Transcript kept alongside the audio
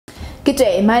Good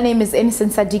day, my name is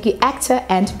Innocent Sadiki, actor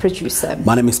and producer.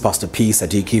 My name is Pastor P.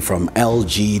 Sadiki from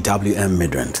LGWM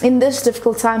Midrand. In this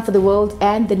difficult time for the world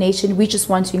and the nation, we just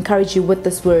want to encourage you with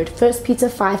this word. 1 Peter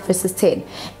 5 verses 10.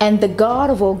 And the God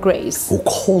of all grace, who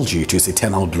called you to his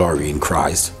eternal glory in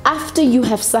Christ, after you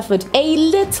have suffered a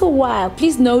little while,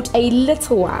 please note a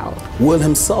little while, will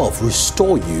himself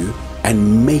restore you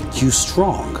and make you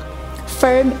strong,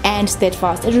 firm and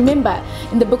steadfast. And remember,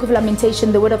 in the book of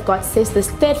Lamentation, the word of God says the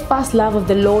steadfast love of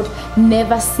the Lord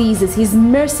never ceases. His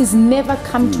mercies never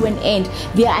come to an end.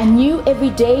 They are new every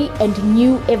day and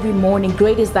new every morning.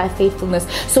 Great is thy faithfulness.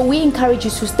 So we encourage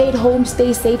you to stay at home,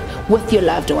 stay safe with your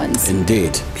loved ones.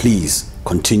 Indeed, please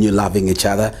continue loving each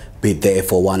other, be there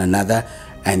for one another,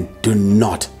 and do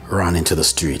not run into the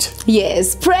street.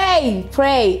 Yes,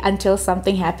 pray until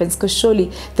something happens, because surely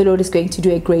the Lord is going to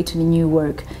do a great and new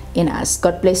work in us.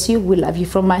 God bless you. We love you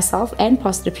from myself and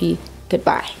Pastor P.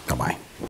 Goodbye. Bye-bye.